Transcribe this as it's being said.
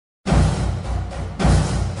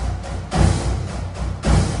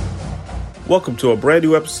Welcome to a brand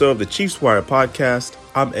new episode of the Chiefs Wire podcast.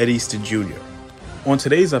 I'm Ed Easton Jr. On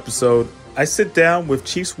today's episode, I sit down with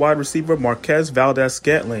Chiefs wide receiver Marquez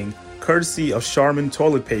Valdez-Scantling, courtesy of Charmin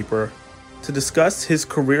Toilet Paper, to discuss his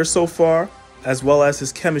career so far, as well as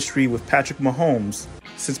his chemistry with Patrick Mahomes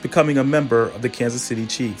since becoming a member of the Kansas City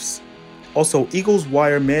Chiefs. Also, Eagles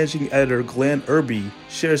Wire managing editor Glenn Irby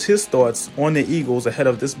shares his thoughts on the Eagles ahead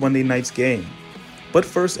of this Monday night's game. But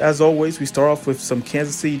first, as always, we start off with some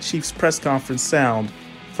Kansas City Chiefs press conference sound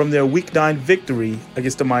from their Week 9 victory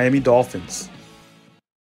against the Miami Dolphins.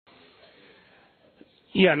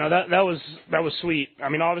 Yeah, no, that was sweet. I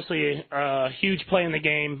mean, obviously a huge play in the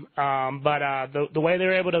game, but the way they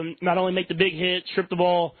were able to not only make the big hit, strip the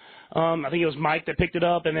ball. I think it was Mike that picked it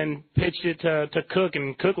up and then pitched it to Cook,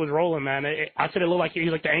 and Cook was rolling, man. I said it looked like he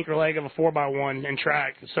was like the anchor leg of a 4x1 in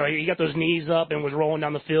track. So he got those knees up and was rolling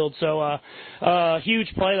down the field. So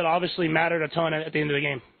huge play that obviously mattered a ton at the end of the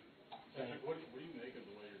game. What do you make of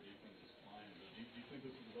the way your defense is playing? Do you think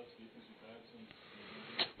this is the best defense you've had since?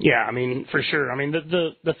 Yeah, I mean, for sure. I mean,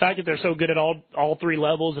 the fact that they're so good at all three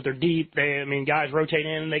levels, that they're deep, guys rotate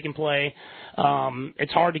in and they can play.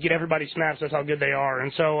 It's hard to get everybody snaps. That's how good they are.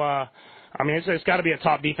 And so, it's got to be a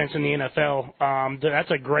top defense in the NFL.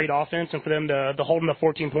 That's a great offense, and for them to hold them to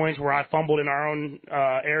 14 points where I fumbled in our own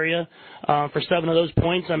area for 7 of those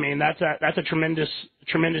points, I mean, that's a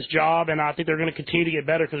tremendous job, and I think they're going to continue to get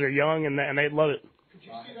better because they're young and they love it. Could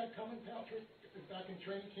you see that coming, Patrick, back in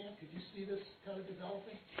training camp? Could you see this kind of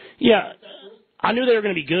developing? Yeah. I knew they were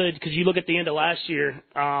going to be good because you look at the end of last year,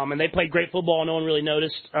 and they played great football. No one really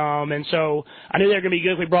noticed. And so I knew they were going to be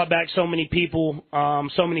good. We brought back so many people,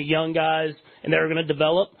 so many young guys, and they were going to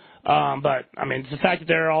develop. But, I mean, the fact that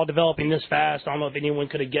they're all developing this fast, I don't know if anyone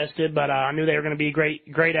could have guessed it, but I knew they were going to be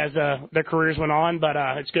great as their careers went on. But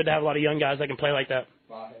it's good to have a lot of young guys that can play like that.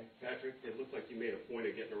 Patrick, it looked like you made a point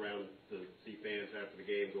of getting around to see fans after the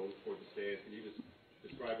game, going towards the stands. Can you just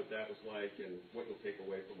describe what that was like and what you'll take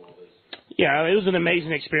away from all this? Yeah, it was an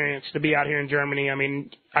amazing experience to be out here in Germany. I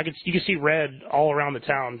mean, you could see red all around the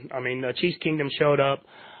town. I mean, the Chiefs Kingdom showed up,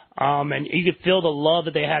 and you could feel the love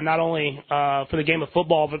that they had not only for the game of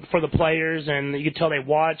football but for the players, and you could tell they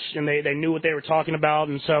watched and they knew what they were talking about.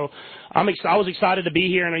 And so I was excited to be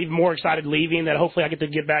here, and even more excited leaving that hopefully I get to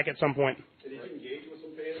get back at some point. Did you engage with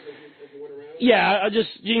some fans as you went around? Yeah,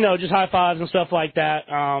 just high fives and stuff like that.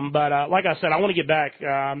 But like I said, I want to get back.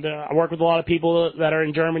 I work with a lot of people that are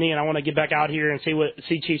in Germany, and I want to get back out here and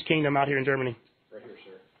see Chiefs Kingdom out here in Germany. Right here,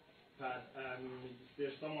 sir. Pat,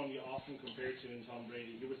 there's someone you often compare to in Tom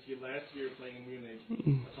Brady. He was here last year playing in Munich.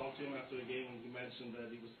 I talked to him after the game, and he mentioned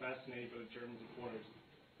that he was fascinated by the German supporters.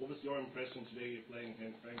 What was your impression today playing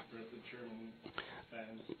in Frankfurt, the German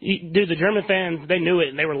fans? Dude, the German fans, they knew it,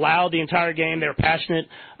 and they were loud the entire game. They were passionate.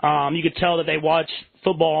 You could tell that they watch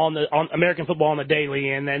football on American football on the daily,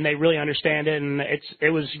 and they really understand it. And it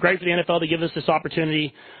was great for the NFL to give us this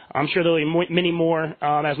opportunity. I'm sure there'll be many more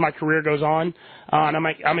as my career goes on. And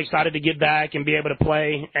I'm excited to get back and be able to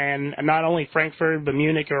play, and not only Frankfurt but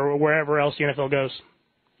Munich or wherever else the NFL goes.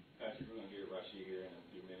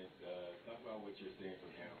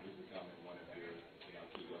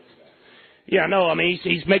 Yeah, no, I mean,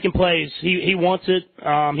 he's making plays. He wants it.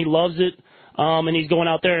 He loves it. And he's going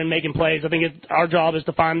out there and making plays. I think our job is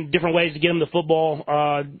to find different ways to get him the football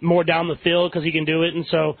more down the field because he can do it. And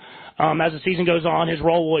so as the season goes on, his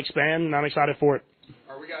role will expand, and I'm excited for it.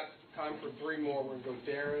 All right, we got time for 3 more. We're going to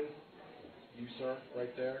go Darren, you, sir,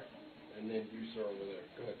 right there, and then you, sir, over there.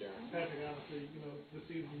 Go ahead, Darren. Patrick, honestly, this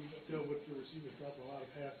season you dealt with the receivers dropping a lot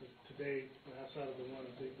of passes today outside of the one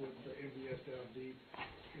I think with the MVS down deep.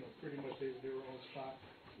 Pretty much they were on spot.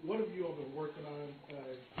 What have you all been working on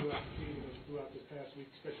throughout the season and throughout this past week,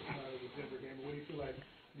 especially the Denver game? What do you feel like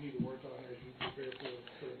you need to work on as you prepare for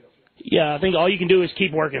Philadelphia? Yeah, I think all you can do is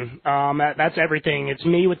keep working. That's everything. It's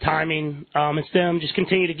me with timing. It's them. Just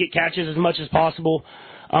continue to get catches as much as possible.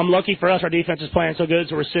 Lucky for us, our defense is playing so good,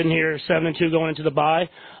 so we're sitting here 7-2 going into the bye.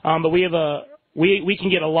 But we can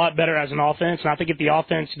get a lot better as an offense, and I think if the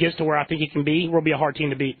offense gets to where I think it can be, we'll be a hard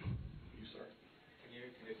team to beat.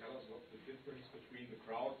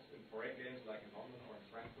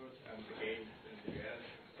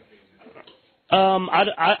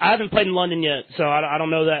 I haven't played in London yet, so I don't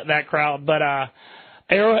know that crowd. But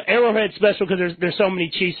Arrowhead's special because there's so many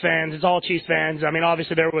Chiefs fans. It's all Chiefs fans. I mean,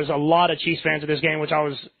 obviously there was a lot of Chiefs fans at this game, which I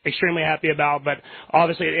was extremely happy about. But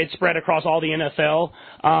obviously it spread across all the NFL.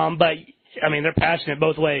 But I mean, they're passionate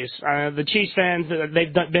both ways. The Chiefs fans,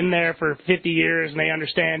 they've been there for 50 years, and they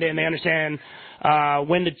understand it, and they understand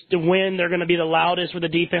when they're going to be the loudest with the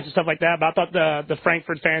defense and stuff like that. But I thought the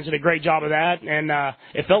Frankfurt fans did a great job of that, and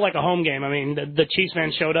it felt like a home game. I mean, the Chiefs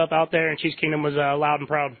fans showed up out there, and Chiefs Kingdom was loud and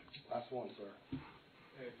proud. Last one, sir.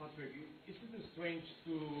 Patrick, isn't it strange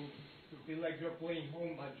to feel like you're playing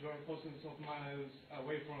home but you're thousands of miles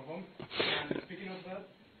away from home? And speaking of that,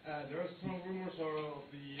 there are strong rumors of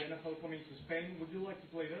the NFL coming to Spain. Would you like to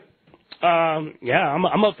play there? Yeah,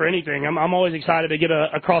 I'm up for anything. I'm always excited to get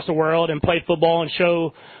across the world and play football and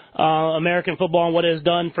show American football and what it has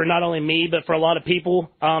done for not only me but for a lot of people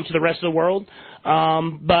to the rest of the world. I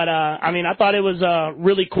mean, I thought it was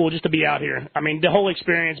really cool just to be out here. I mean, the whole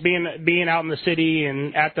experience, being out in the city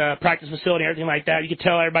and at the practice facility and everything like that, you could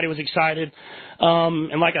tell everybody was excited.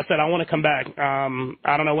 And like I said, I want to come back.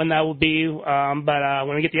 I don't know when that will be, but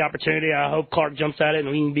when we get the opportunity, I hope Clark jumps at it and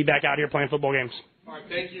we can be back out here playing football games. All right,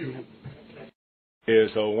 thank you. Yeah,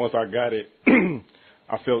 so once I got it,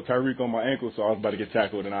 I felt Tyreek on my ankle, so I was about to get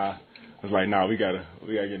tackled, and I was like, nah, we gotta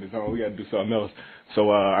get this on. We gotta do something else.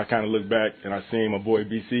 So I kind of looked back, and I seen my boy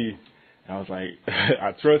BC, and I was like,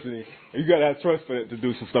 I trusted him. You gotta have trust to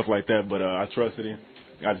do some stuff like that, but I trusted him.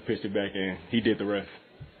 I just pitched it back, and he did the rest.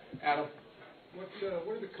 Adam. What do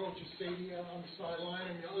the coaches say to you on the sideline?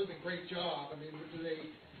 I mean, other than great job, I mean, do they,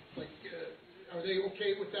 are they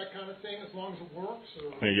okay with that kind of thing as long as it works?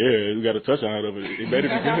 Or? Yeah, we got a touchdown out of it. It better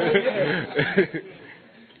be good.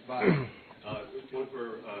 One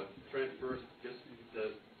for Trent first. Just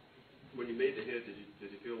when you made the hit,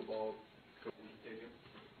 did you feel the ball coming to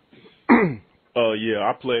you? Yeah,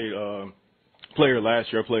 I played player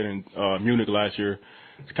last year. I played in Munich last year.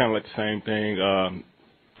 It's kind of like the same thing.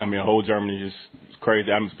 I mean, whole Germany is crazy.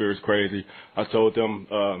 The atmosphere is crazy. I told them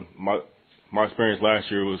my experience last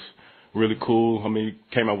year was really cool. I mean,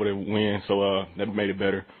 came out with a win, so that made it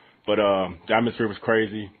better. But the atmosphere was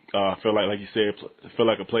crazy. I felt like you said, it felt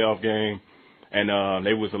like a playoff game, and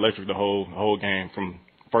they was electric the whole game from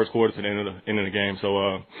first quarter to the end of the game.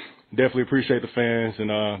 So definitely appreciate the fans, and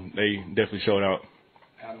they definitely showed out.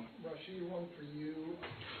 Adam, Rashid, one for you.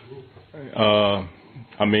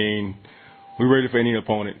 I mean, we're ready for any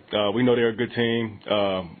opponent. We know they're a good team.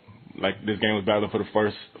 Like this game was battling for the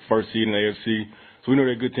first seed in the AFC. So we know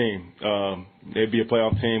they're a good team. They'd be a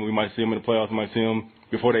playoff team. We might see them in the playoffs. We might see them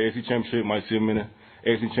before the AFC Championship. We might see them in the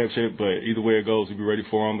AFC Championship. But either way it goes, we'll be ready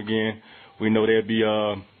for them again. We know they'll be,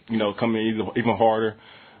 coming even harder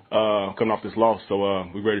coming off this loss. So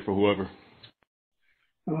we're ready for whoever.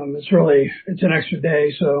 It's an extra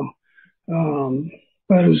day. So,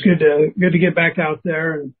 but it was good to get back out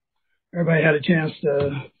there, and everybody had a chance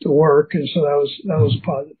to work. And so that was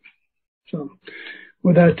positive. So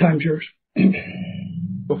with that, time's yours.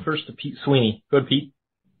 Go first to Pete Sweeney. Go ahead, Pete.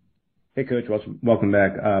 Hey, Coach. Welcome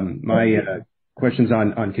back. My question's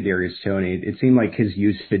on Kadarius Toney. It seemed like his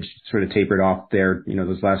usage sort of tapered off there,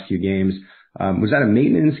 those last few games. Was that a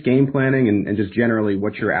maintenance game planning, and just generally,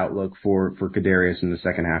 what's your outlook for Kadarius in the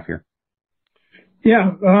second half here?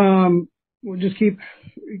 Yeah, we'll just keep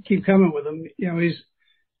coming with him.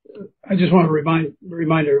 I just want to remind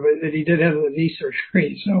everybody that he did have a knee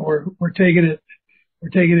surgery, so we're taking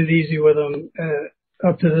it easy with him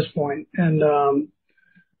up to this point, and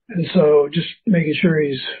so just making sure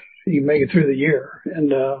he can make it through the year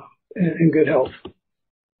and in good health.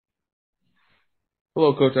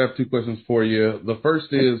 Hello, Coach. I have two questions for you. The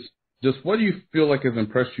first is just what do you feel like has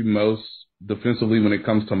impressed you most defensively when it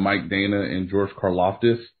comes to Mike Dana and George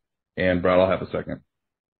Karlaftis? And Brad, I'll have a second.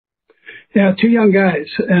 Yeah, two young guys,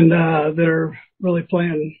 and they're really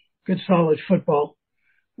playing good, solid football.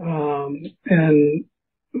 And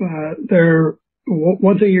they're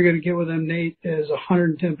one thing you're going to get with them, Nate, is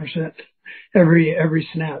 110% every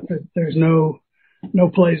snap. There's no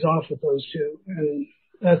plays off with those two, and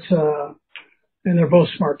that's and they're both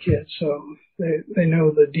smart kids, so they know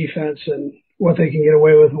the defense and what they can get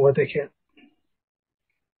away with and what they can't.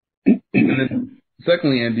 And then,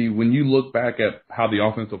 secondly, Andy, when you look back at how the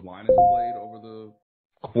offensive line has played over the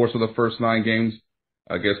course of the first 9 games,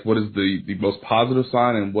 I guess what is the most positive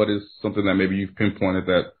sign, and what is something that maybe you've pinpointed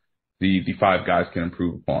that the 5 guys can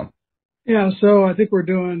improve upon? Yeah, so I think we're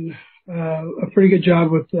doing a pretty good job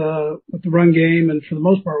with the run game, and for the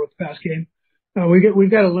most part with the pass game. We've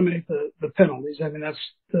got to eliminate the penalties. I mean, that's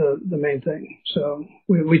the main thing. So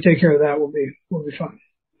we take care of that. We'll be fine.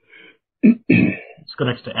 Let's go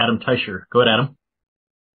next to Adam Teicher. Go ahead, Adam.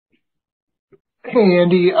 Hey,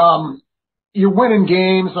 Andy. You're winning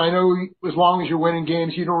games. I know as long as you're winning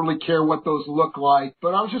games, you don't really care what those look like.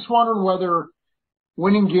 But I was just wondering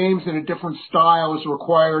winning games in a different style has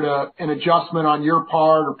required an adjustment on your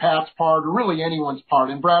part or Pat's part or really anyone's part?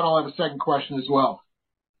 And Brad, I'll have a second question as well.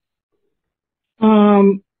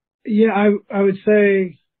 Yeah, I would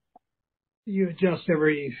say you adjust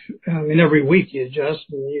every week you adjust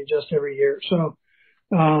and you adjust every year. So,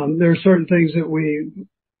 there are certain things that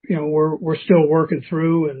we're still working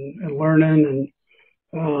through and learning,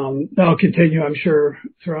 and that'll continue, I'm sure,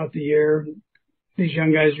 throughout the year. These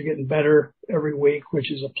young guys are getting better every week,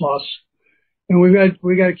 which is a plus. And we got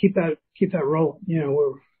to keep that rolling.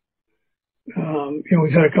 We've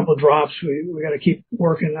had a couple of drops. We got to keep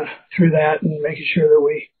working through that and making sure that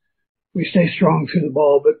we stay strong through the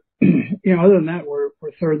ball. But, other than that, we're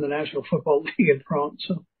third in the National Football League in front.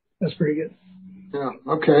 So that's pretty good. Yeah.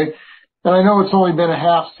 Okay. And I know it's only been a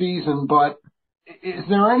half season, but is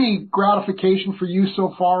there any gratification for you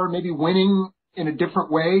so far, maybe winning in a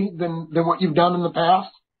different way than what you've done in the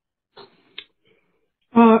past?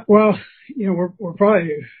 Well, we're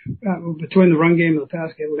probably between the run game and the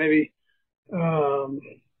pass game, maybe,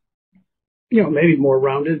 maybe more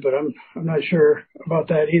rounded, but I'm not sure about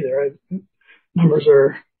that either. Numbers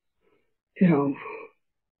are,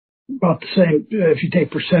 about the same if you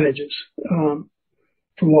take percentages from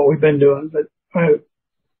what we've been doing. But I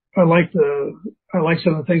like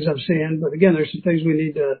some of the things I'm seeing. But again, there's some things we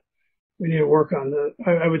need to work on.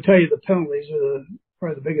 I would tell you the penalties are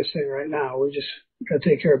probably the biggest thing right now. We just got to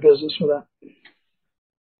take care of business with that.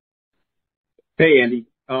 Hey, Andy.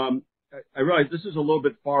 I realize this is a little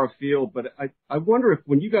bit far afield, but I wonder if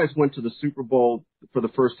when you guys went to the Super Bowl for the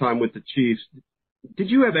first time with the Chiefs,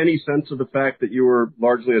 did you have any sense of the fact that you were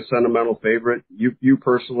largely a sentimental favorite? You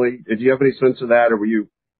personally, did you have any sense of that, or were you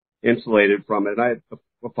insulated from it? And I have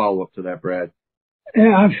a follow-up to that, Brad.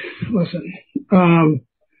 Yeah, listen, I'm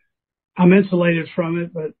insulated from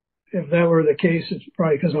it, but if that were the case, it's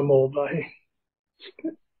probably because I'm old.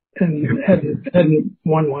 And hadn't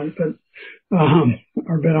won one, but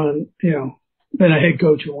or been on, been a head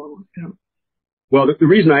coach in one. Well, the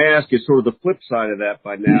reason I ask is sort of the flip side of that.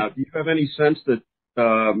 By now, do you have any sense that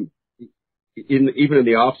even in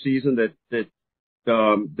the off season that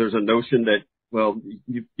there's a notion that, well,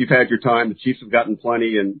 you've had your time, the Chiefs have gotten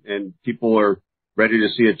plenty, and people are ready to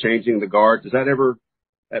see it changing the guard? Does that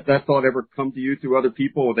thought ever come to you through other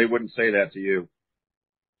people, or they wouldn't say that to you?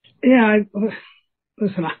 Yeah,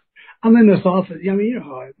 listen, I'm in this office. I mean, you know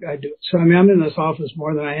how I do it. So, I mean, I'm in this office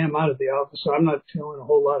more than I am out of the office, so I'm not feeling a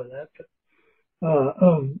whole lot of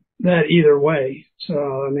that either way.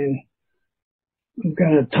 So, I mean, I'm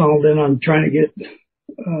kind of tunneled in on trying to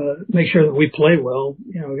make sure that we play well,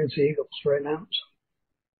 against the Eagles right now. So.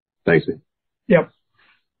 Thanks, man. Yep.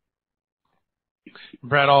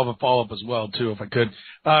 Brad, I'll have a follow-up as well, too, if I could.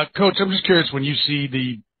 Coach, I'm just curious, when you see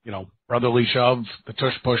the, brotherly shove, the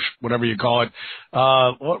tush push, whatever you call it,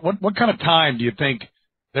 what kind of time do you think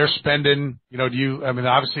they're spending?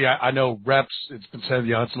 Obviously I know reps, it's been said,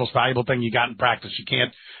 it's the most valuable thing you got in practice. You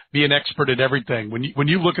can't be an expert at everything. When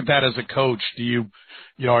you look at that as a coach,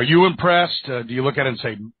 are you impressed? Do you look at it and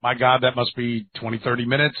say, my God, that must be 20, 30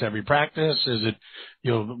 minutes every practice? Is it,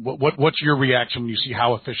 what's your reaction when you see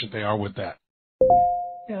how efficient they are with that?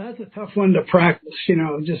 Yeah, that's a tough one to practice,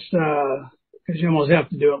 just, because you almost have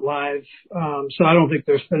to do it live. So I don't think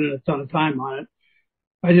they're spending a ton of time on it.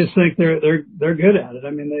 I just think they're good at it.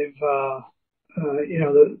 I mean, they've,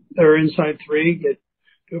 their inside three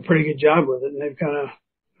do a pretty good job with it, and they've kind of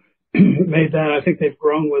made that. I think they've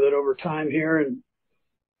grown with it over time here, and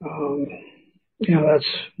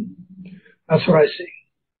that's what I see.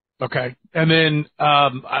 Okay. And then,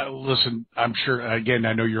 listen, I'm sure, again,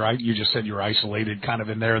 I know you just said you're isolated kind of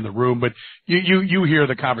in there in the room, but you hear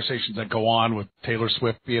the conversations that go on with Taylor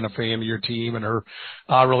Swift being a fan of your team and her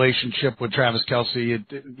relationship with Travis Kelce.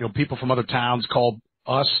 People from other towns call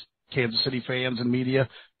us Kansas City fans and media.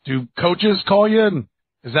 Do coaches call you? And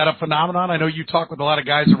is that a phenomenon? I know you talk with a lot of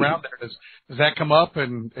guys around there. Does that come up?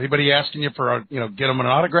 And anybody asking you for, get them an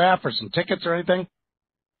autograph or some tickets or anything?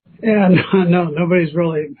 Yeah, no, nobody's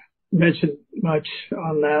really mentioned much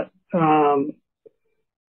on that.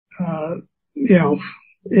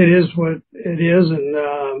 It is what it is,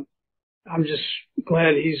 and I'm just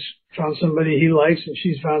glad he's found somebody he likes and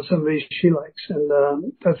she's found somebody she likes, and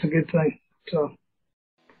that's a good thing. So.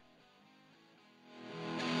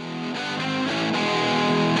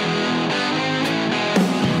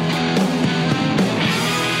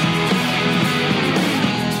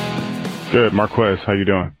 Good, Marquez. How you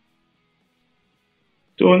doing?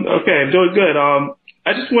 Doing good.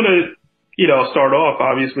 I just want to, start off.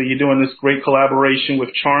 Obviously, you're doing this great collaboration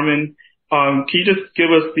with Charmin. Can you just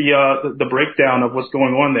give us the breakdown of what's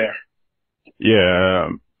going on there?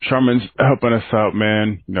 Yeah, Sharman's helping us out,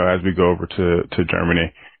 man, as we go over to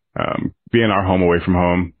Germany. Being our home away from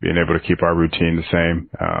home, being able to keep our routine the same.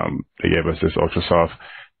 They gave us this ultra soft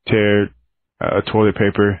tear toilet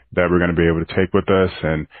paper that we're going to be able to take with us,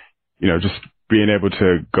 and just being able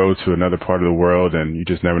to go to another part of the world, and you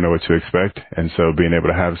just never know what to expect. And so being able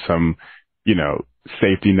to have some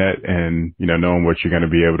safety net and knowing what you're going to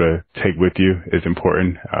be able to take with you is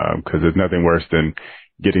important, because there's nothing worse than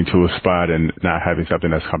getting to a spot and not having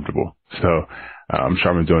something that's comfortable. So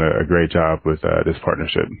Sharman's doing a great job with this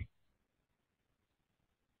partnership.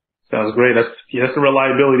 Sounds great. That's the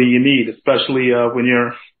reliability you need, especially when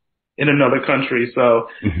you're in another country. So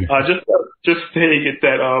just to get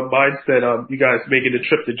that mindset of you guys making the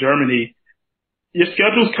trip to Germany, your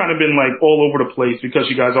schedule's kind of been like all over the place because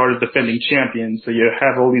you guys are the defending champions. So you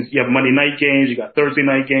have Monday night games, you got Thursday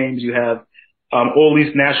night games, you have all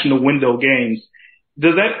these national window games.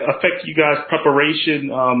 Does that affect you guys' preparation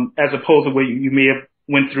as opposed to what you may have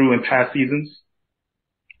went through in past seasons?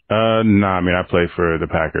 No, I mean, I played for the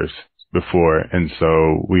Packers before, and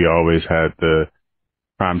so we always had the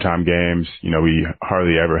primetime games. We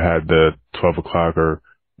hardly ever had the 12 o'clock or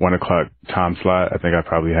 1 o'clock time slot. I think I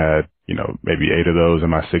probably had, maybe 8 of those in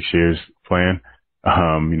my 6 years playing.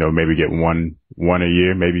 Maybe get one a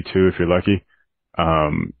year, maybe 2 if you're lucky.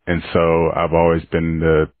 And so I've always been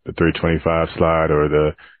the 325 slide or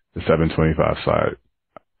the 725 slide.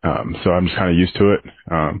 So I'm just kind of used to it.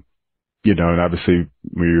 And obviously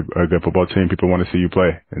when you're a good football team, people want to see you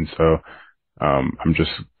play. And so, I'm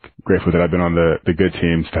just grateful that I've been on the good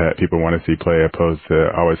teams that people want to see play, opposed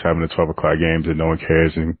to always having the 12 o'clock games that no one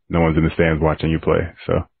cares and no one's in the stands watching you play.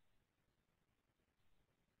 So.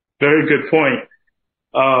 Very good point.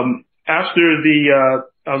 After the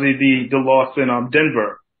loss in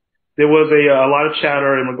Denver, there was a lot of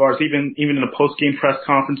chatter in regards, even in the post game press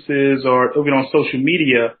conferences or even on social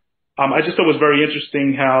media. I just thought it was very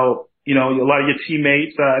interesting how a lot of your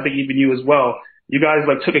teammates, I think even you as well, you guys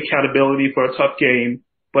took accountability for a tough game,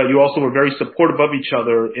 but you also were very supportive of each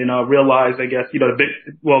other and realized, I guess,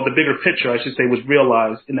 the bigger picture, I should say, was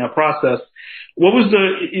realized in that process. What was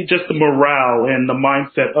the morale and the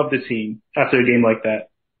mindset of the team after a game like that?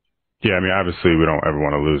 Yeah, I mean, obviously we don't ever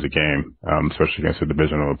want to lose a game, especially against a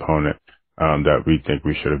divisional opponent that we think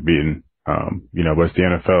we should have beaten. But it's the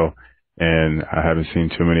NFL, and I haven't seen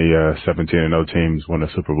too many 17-0 teams win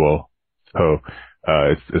a Super Bowl. So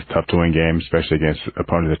it's tough to win games, especially against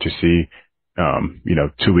opponents that you see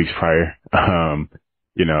 2 weeks prior. And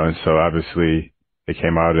so obviously they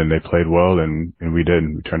came out and they played well, and we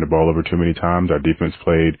didn't. We turned the ball over too many times. Our defense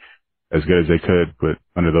played as good as they could, but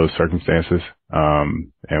under those circumstances,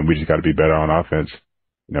 and we just got to be better on offense.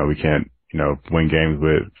 We can't, win games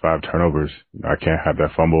with 5 turnovers. I can't have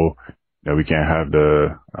that fumble. We can't have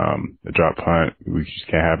the drop punt. We just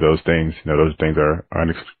can't have those things. Those things are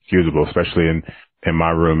inexcusable, especially in my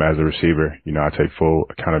room as a receiver. I take full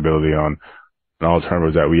accountability on all the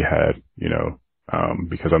turnovers that we had,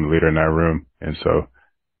 because I'm the leader in that room. And so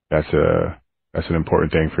that's an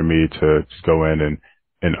important thing for me to just go in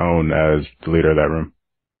and own as the leader of that room.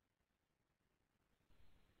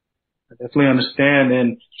 I definitely understand.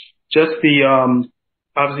 And just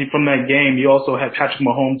obviously from that game, you also had Patrick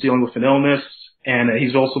Mahomes dealing with an illness, and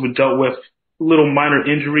he's also dealt with little minor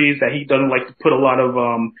injuries that he doesn't like to put a lot of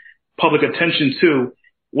public attention to.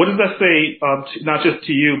 What does that say, not just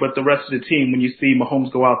to you, but the rest of the team when you see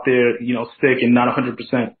Mahomes go out there, sick and not 100%?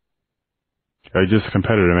 He's just a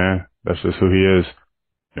competitor, man. That's just who he is.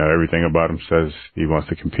 Everything about him says he wants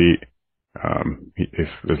to compete.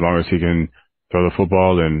 As long as he can throw the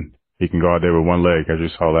football and he can go out there with one leg, as you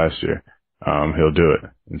saw last year, he'll do it.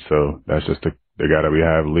 And so that's just the guy that we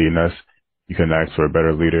have leading us. You couldn't ask for a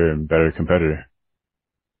better leader and better competitor.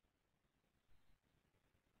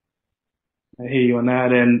 I hear you on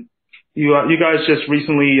that. And you guys just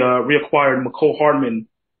recently reacquired McCole Hardman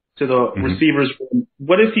to the receivers room.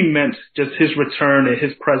 What has he meant, just his return and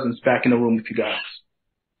his presence back in the room with you guys?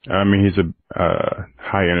 I mean, he's a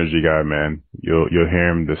high energy guy, man. You'll hear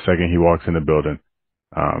him the second he walks in the building.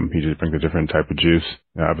 He just brings a different type of juice.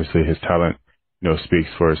 Obviously his talent, speaks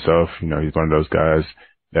for itself. He's one of those guys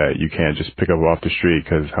that you can't just pick up off the street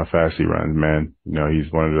because how fast he runs, man.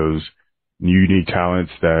 He's one of those unique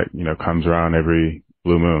talents that, comes around every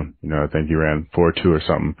blue moon. I think he ran 4.2 or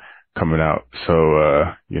something coming out.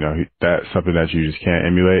 So, that's something that you just can't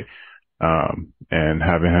emulate. And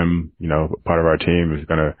having him, part of our team is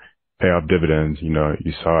going to pay off dividends.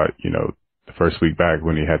 You saw it, the first week back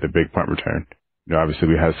when he had the big punt return. Obviously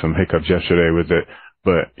we had some hiccups yesterday with it,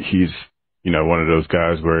 but he's, one of those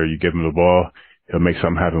guys where you give him the ball, he'll make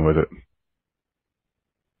something happen with it.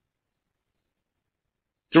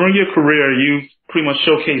 during your career, you've pretty much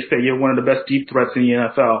showcased that you're one of the best deep threats in the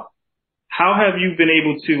NFL. How have you been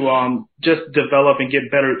able to just develop and get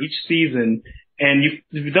better each season? And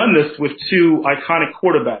you've done this with two iconic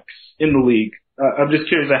quarterbacks in the league. I'm just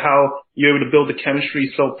curious at how you're able to build the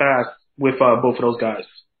chemistry so fast with both of those guys.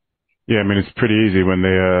 Yeah, I mean, it's pretty easy when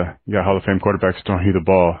you got Hall of Fame quarterbacks throwing you the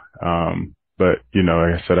ball. But,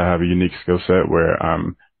 like I said, I have a unique skill set where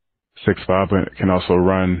I'm 6'5", but can also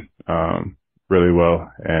run really well,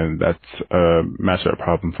 and that's a matchup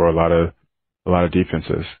problem for a lot of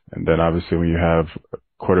defenses. And then obviously when you have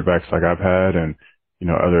quarterbacks like I've had, and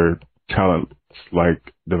other talents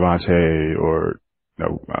like Devontae or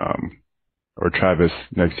or Travis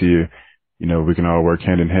next to you, we can all work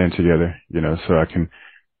hand in hand together. So I can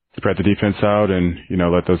spread the defense out and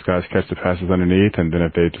let those guys catch the passes underneath, and then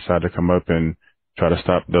if they decide to come up and try to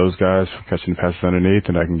stop those guys from catching the passes underneath,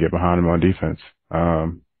 and I can get behind them on defense.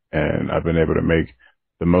 And I've been able to make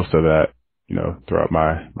the most of that, throughout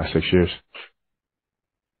my 6 years.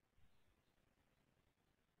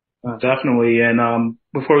 Definitely. And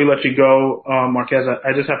before we let you go, Marquez,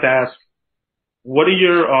 I just have to ask, what are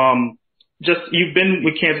your you've been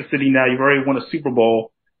with Kansas City now, you've already won a Super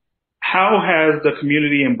Bowl. How has the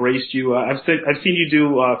community embraced you? I've seen you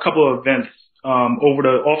do a couple of events over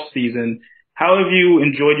the off season. How have you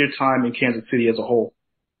enjoyed your time in Kansas City as a whole?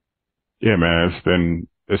 Yeah, man,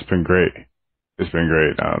 it's been great. It's been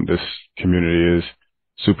great. This community is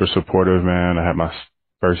super supportive, man. I had my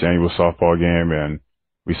first annual softball game and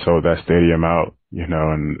we sold that stadium out,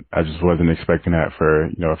 and I just wasn't expecting that for,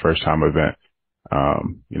 a first time event.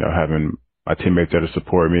 Having my teammates there to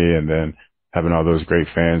support me and then having all those great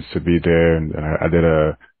fans to be there. And I did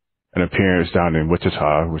an appearance down in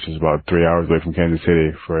Wichita, which is about 3 hours away from Kansas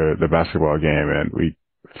City, for the basketball game. And we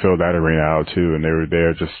filled that arena out too. And they were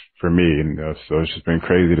there just for me. And, so it's just been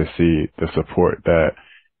crazy to see the support that,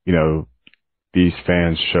 these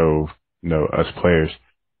fans show, us players.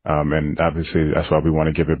 And obviously that's why we want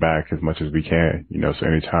to give it back as much as we can, so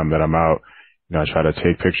anytime that I'm out, I try to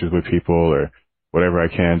take pictures with people or whatever I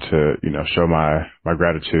can to, show my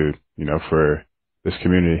gratitude, for this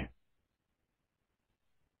community.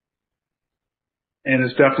 And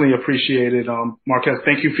it's definitely appreciated. Marquez,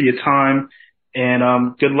 thank you for your time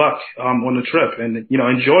and good luck on the trip, and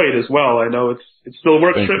enjoy it as well. I know it's still a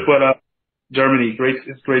work trip, but Germany,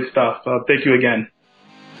 it's great stuff. Thank you again.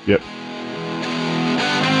 Yep.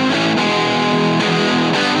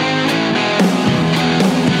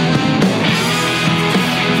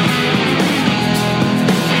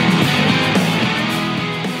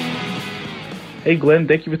 Hey, Glenn,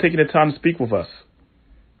 thank you for taking the time to speak with us.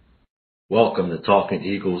 Welcome to Talking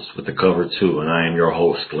Eagles with the Cover 2, and I am your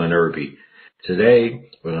host, Glenn Irby. Today,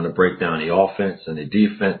 we're going to break down the offense and the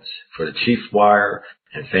defense for the Chiefs Wire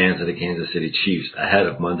and fans of the Kansas City Chiefs ahead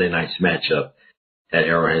of Monday night's matchup at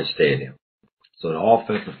Arrowhead Stadium. So the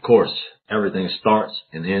offense, of course, everything starts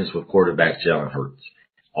and ends with quarterback Jalen Hurts.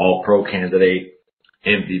 All-Pro candidate,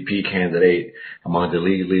 MVP candidate, among the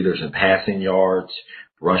league leaders in passing yards,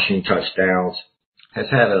 rushing touchdowns, has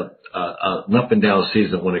had an up and down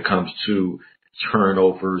season when it comes to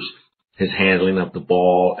turnovers, his handling of the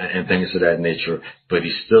ball and things of that nature, but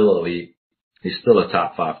he's still elite. He's still a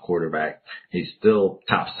top 5 quarterback. He's still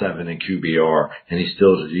top 7 in QBR, and he's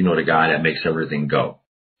still, the guy that makes everything go.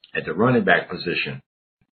 At the running back position,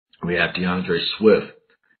 we have DeAndre Swift,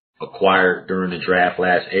 acquired during the draft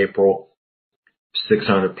last April,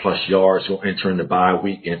 600 plus yards entering the bye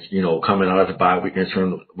week, and coming out of the bye week,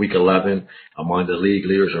 entering week 11 among the league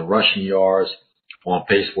leaders in rushing yards, on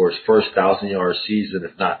pace for his first 1,000-yard season,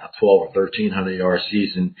 if not a 12 or 1,300-yard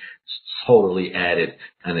season. Totally added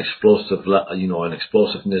an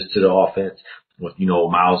explosiveness to the offense with,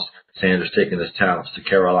 Miles Sanders taking his talents to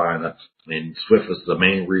Carolina, and Swift was the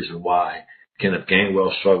main reason why Kenneth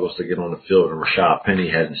Gainwell struggles to get on the field, and Rashad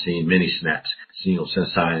Penny hasn't seen many snaps,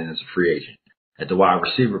 since signing as a free agent. At the wide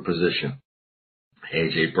receiver position,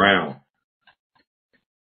 A.J. Brown,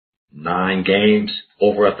 9 games,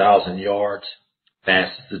 over 1,000 yards,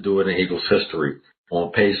 fastest to do it in Eagles history,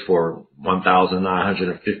 on pace for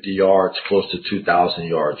 1,950 yards, close to 2,000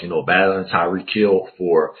 yards. Battling Tyreek Hill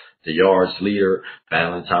for the yards leader,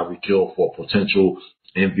 battling Tyreek Hill for potential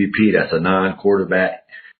MVP. That's a non-quarterback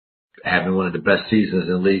having one of the best seasons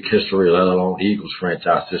in league history, let alone Eagles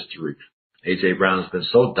franchise history. A.J. Brown has been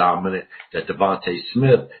so dominant that Devontae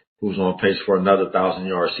Smith, who's on pace for another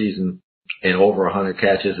 1,000-yard season and over 100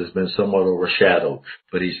 catches, has been somewhat overshadowed.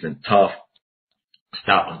 But he's been tough,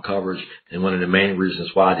 stopping coverage, and one of the main reasons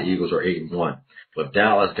why the Eagles are 8-1. With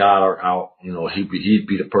Dallas Goedert out, he'd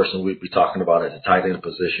be the person we'd be talking about at the tight end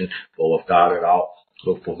position. But with Goedert out,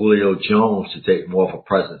 Look for Julio Jones to take more of a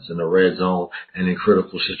presence in the red zone and in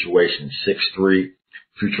critical situations. 6'3",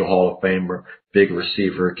 future Hall of Famer, big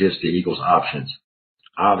receiver, gives the Eagles options.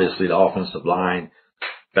 Obviously, the offensive line,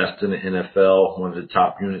 best in the NFL, one of the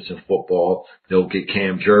top units in football. They'll get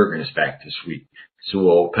Cam Jurgens back this week.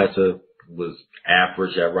 Sua Opeta was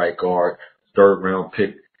average at right guard. Third-round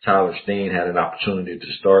pick Tyler Steen had an opportunity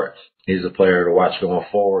to start. He's a player to watch going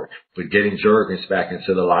forward. But getting Jurgens back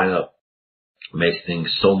into the lineup makes things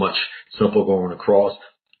so much simpler going across.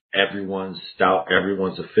 Everyone's stout.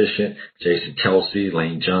 Everyone's efficient. Jason Kelsey,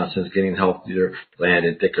 Lane Johnson's getting healthier.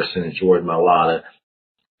 Landon Dickerson and Jordan Mailata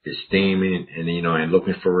is steaming and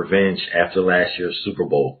looking for revenge after last year's Super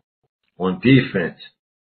Bowl. On defense,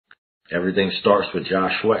 everything starts with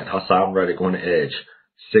Josh Sweat and Hassan Reddick on the edge.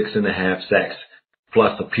 6.5 sacks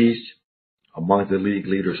plus a piece, among the league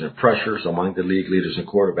leaders in pressures, among the league leaders in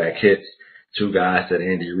quarterback hits. Two guys that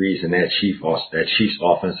Andy Reid and that Chiefs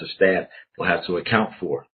offensive staff will have to account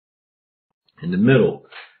for. In the middle,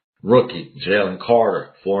 rookie Jalen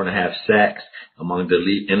Carter, 4.5 sacks, among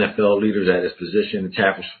the NFL leaders at his position in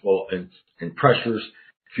tackles and pressures.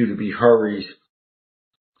 Few to be hurries,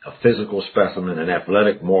 a physical specimen, an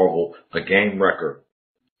athletic marvel, a game record.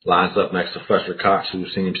 Lines up next to Fletcher Cox, who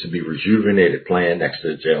seems to be rejuvenated playing next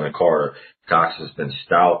to Jalen Carter. Cox has been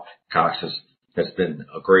stout. Cox has been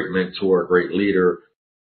a great mentor, a great leader.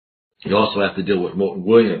 You also have to deal with Milton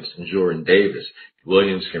Williams and Jordan Davis.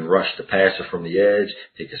 Williams can rush the passer from the edge.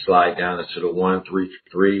 He can slide down into the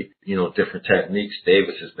 1-3-3, different techniques.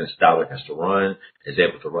 Davis has been stout against the run, is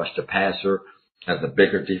able to rush the passer, has a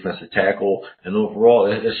bigger defensive tackle, and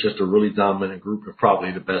overall, it's just a really dominant group and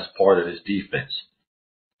probably the best part of this defense.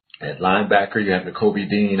 At linebacker, you have Nakobe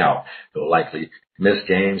Dean out. He'll likely miss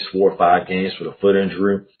games, 4 or 5 games with a foot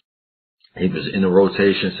injury. He was in the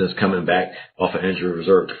rotation since coming back off of injury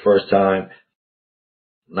reserve the first time.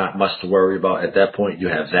 Not much to worry about at that point. You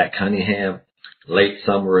have Zach Cunningham, late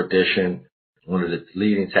summer addition, one of the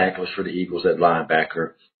leading tacklers for the Eagles at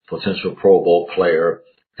linebacker, potential Pro Bowl player,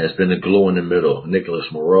 has been the glue in the middle. Nicholas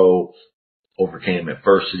Moreau overcame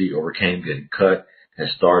adversity, overcame getting cut,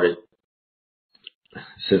 has started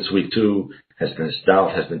since week 2, has been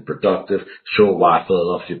stout, has been productive. Showed why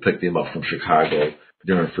Philadelphia picked him up from Chicago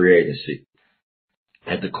during free agency.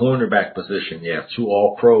 At the cornerback position, you have 2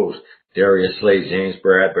 All-Pros, Darius Slade, James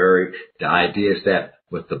Bradbury. The idea is that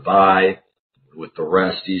with the bye, with the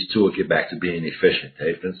rest, these 2 will get back to being efficient.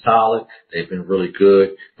 They've been solid, they've been really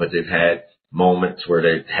good, but they've had moments where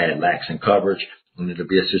they've had lacks in coverage. And it'll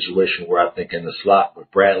be a situation where I think in the slot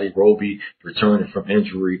with Bradley Roby returning from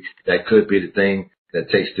injury, that could be the thing that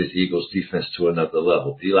takes this Eagles defense to another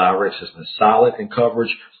level. Eli Ricks has been solid in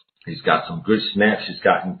coverage. He's got some good snaps. He's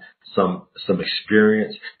gotten some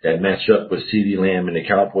experience. That matchup with CeeDee Lamb in the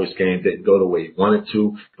Cowboys game didn't go the way he wanted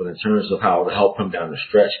to, but in terms of how to help him down the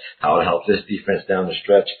stretch, how to help this defense down the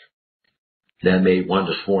stretch, that made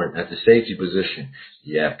wonders for him. At the safety position,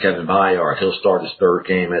 you have Kevin Byard. He'll start his 3rd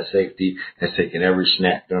game at safety. Has taken every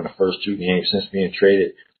snap during the first 2 games since being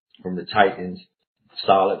traded from the Titans.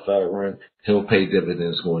 Solid veteran. He'll pay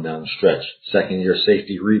dividends going down the stretch. 2nd-year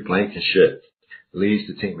safety Reed Blankenship leads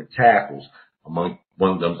the team in tackles, among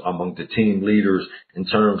the team leaders in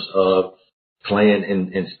terms of playing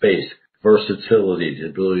in space, versatility, the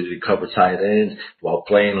ability to cover tight ends while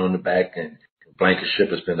playing on the back end. Blankenship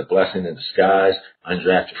has been a blessing in disguise.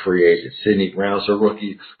 Undrafted free agent Sidney Brown's a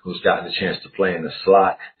rookie who's gotten a chance to play in the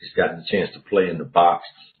slot. He's gotten a chance to play in the box.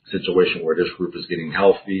 Situation where this group is getting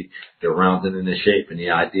healthy, they're rounded in the shape, and the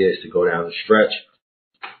idea is to go down the stretch.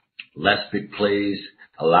 Less big plays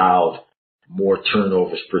allowed, more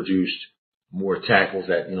turnovers produced, more tackles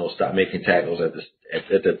that, stop making tackles at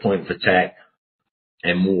the point of attack,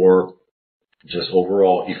 and more just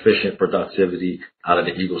overall efficient productivity out of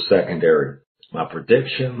the Eagles secondary. My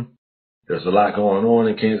prediction, there's a lot going on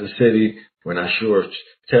in Kansas City. We're not sure if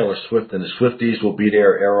Taylor Swift and the Swifties will be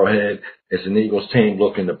there at Arrowhead. It's an Eagles team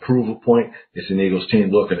looking to prove a point. It's an Eagles team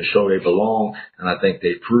looking to show they belong. And I think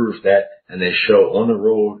they proved that, and they show on the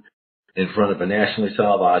road in front of a nationally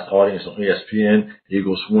televised audience on ESPN.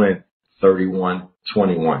 Eagles win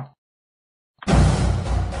 31-21.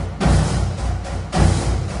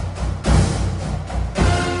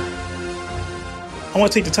 I want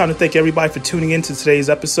to take the time to thank everybody for tuning in to today's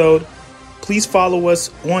episode. Please follow us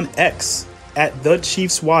on X at The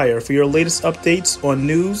Chiefs Wire for your latest updates on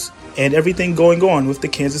news and everything going on with the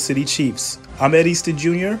Kansas City Chiefs. I'm Ed Easton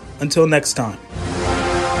Jr. Until next time.